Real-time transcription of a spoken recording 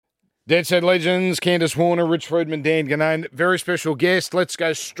Dead Set Legends, Candice Warner, Rich Friedman, Dan Ganane. Very special guest. Let's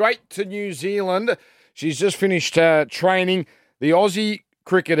go straight to New Zealand. She's just finished training. The Aussie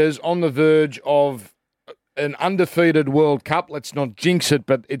cricketers on the verge of an undefeated World Cup. Let's not jinx it,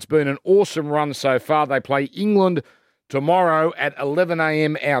 but it's been an awesome run so far. They play England tomorrow at 11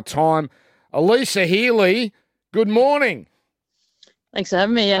 a.m. our time. Alyssa Healy, good morning. Thanks for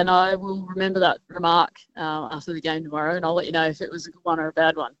having me, and I will remember that remark after the game tomorrow, and I'll let you know if it was a good one or a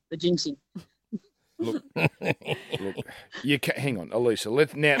bad one, the jinxing. Look, hang on,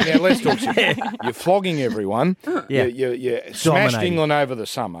 Alyssa. Now let's talk serious. You're flogging everyone. Yeah. You smashed England over the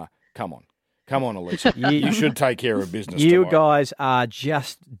summer. Come on, Alyssa. You should take care of business You tomorrow. guys are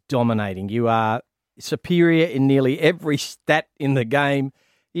just dominating. You are superior in nearly every stat in the game.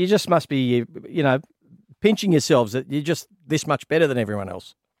 You just must be, pinching yourselves that you're just this much better than everyone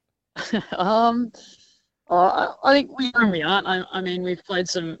else. I think we are and we aren't. I mean, we've played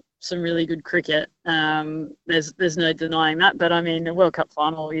some really good cricket. There's no denying that. But, I mean, the World Cup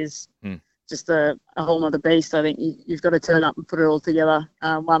final is just a whole other beast. I think you've got to turn up and put it all together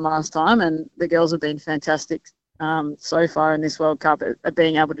one last time. And the girls have been fantastic so far in this World Cup at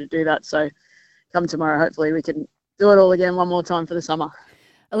being able to do that. So come tomorrow, hopefully we can do it all again one more time for the summer.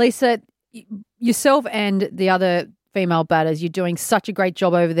 Alyssa, yourself and the other female batters, you're doing such a great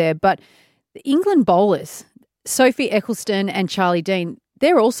job over there. But the England bowlers, Sophie Eccleston and Charlie Dean,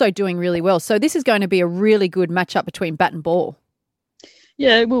 they're also doing really well. So this is going to be a really good matchup between bat and ball.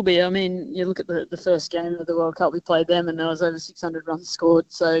 Yeah, it will be. I mean, you look at the first game of the World Cup, we played them and there was over 600 runs scored.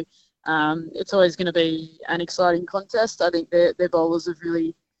 So it's always going to be an exciting contest. I think their bowlers have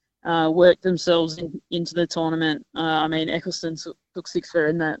really worked themselves into the tournament. I mean, Eccleston took six for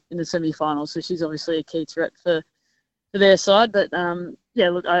in the semi-finals, so she's obviously a key threat for their side. But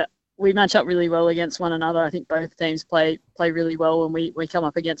we match up really well against one another. I think both teams play really well when we come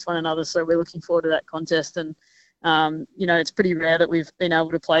up against one another. So we're looking forward to that contest. And it's pretty rare that we've been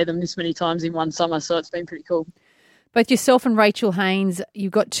able to play them this many times in one summer. So it's been pretty cool. Both yourself and Rachel Haynes,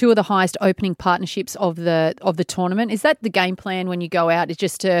 you've got two of the highest opening partnerships of the tournament. Is that the game plan when you go out? Is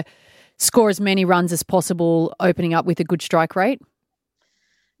just to score as many runs as possible, opening up with a good strike rate?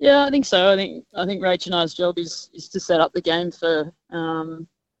 Yeah, I think so. I think Rachel and I's job is to set up the game for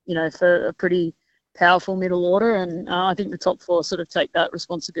for a pretty powerful middle order, and I think the top four sort of take that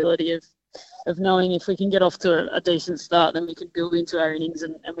responsibility of knowing if we can get off to a decent start, then we can build into our innings,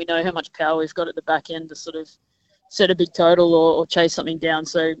 and we know how much power we've got at the back end to sort of set a big total or chase something down.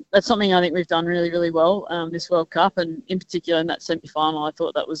 So that's something I think we've done really, really well this World Cup, and in particular in that semi-final, I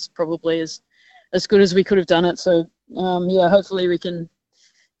thought that was probably as good as we could have done it. So hopefully we can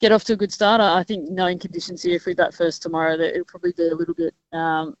get off to a good start. I think knowing conditions here, if we bat first tomorrow, that it'll probably be a little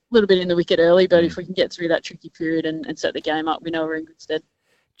bit in the wicket early, but if we can get through that tricky period and set the game up, we know we're in good stead.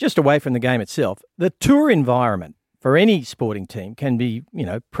 Just away from the game itself, the tour environment for any sporting team can be,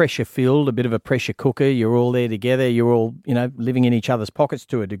 pressure-filled, a bit of a pressure cooker. You're all there together. You're all, living in each other's pockets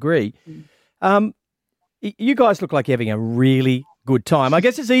to a degree. You guys look like you're having a really good time. I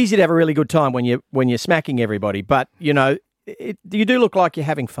guess it's easy to have a really good time when you're smacking everybody, but, you do look like you're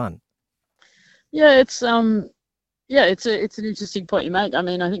having fun. Yeah, it's an interesting point you make. I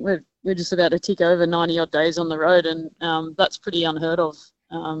mean, I think we're just about to tick over 90-odd days on the road, and that's pretty unheard of.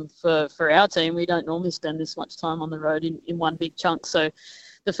 For our team, we don't normally spend this much time on the road in one big chunk. So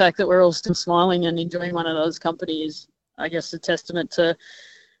the fact that we're all still smiling and enjoying one another's company is, I guess, a testament to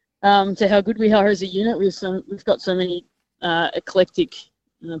how good we are as a unit. We've got so many eclectic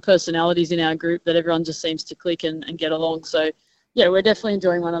personalities in our group that everyone just seems to click and get along. So yeah, we're definitely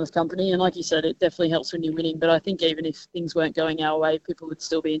enjoying one another's company. And like you said, it definitely helps when you're winning. But I think even if things weren't going our way, people would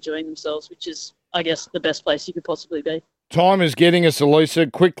still be enjoying themselves, which is, I guess, the best place you could possibly be. Time is getting us,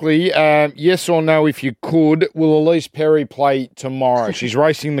 Alyssa. Quickly, yes or no, if you could, will Elise Perry play tomorrow? She's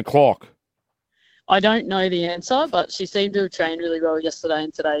racing the clock. I don't know the answer, but she seemed to have trained really well yesterday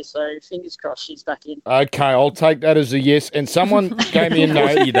and today, so fingers crossed she's back in. Okay, I'll take that as a yes. And someone gave me a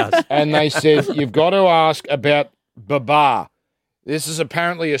note, and they said, you've got to ask about Babar. This is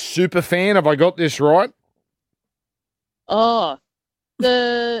apparently a super fan. Have I got this right? Oh,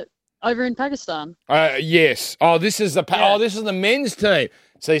 over in Pakistan. Yes. This is the men's team.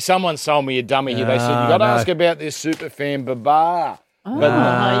 See, someone sold me a dummy here. They said, you've got to ask about this super fan, Babar.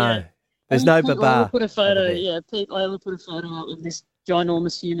 Yeah. There's no Babar. Put a photo, Pete Layla put a photo up of this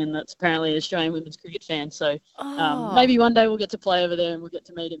ginormous human that's apparently an Australian women's cricket fan. So maybe one day we'll get to play over there and we'll get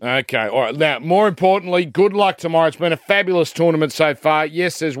to meet him. Okay, all right. Now, more importantly, good luck tomorrow. It's been a fabulous tournament so far.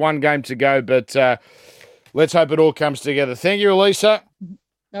 Yes, there's one game to go, but let's hope it all comes together. Thank you, Alyssa.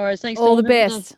 No worries. Thanks. All the best.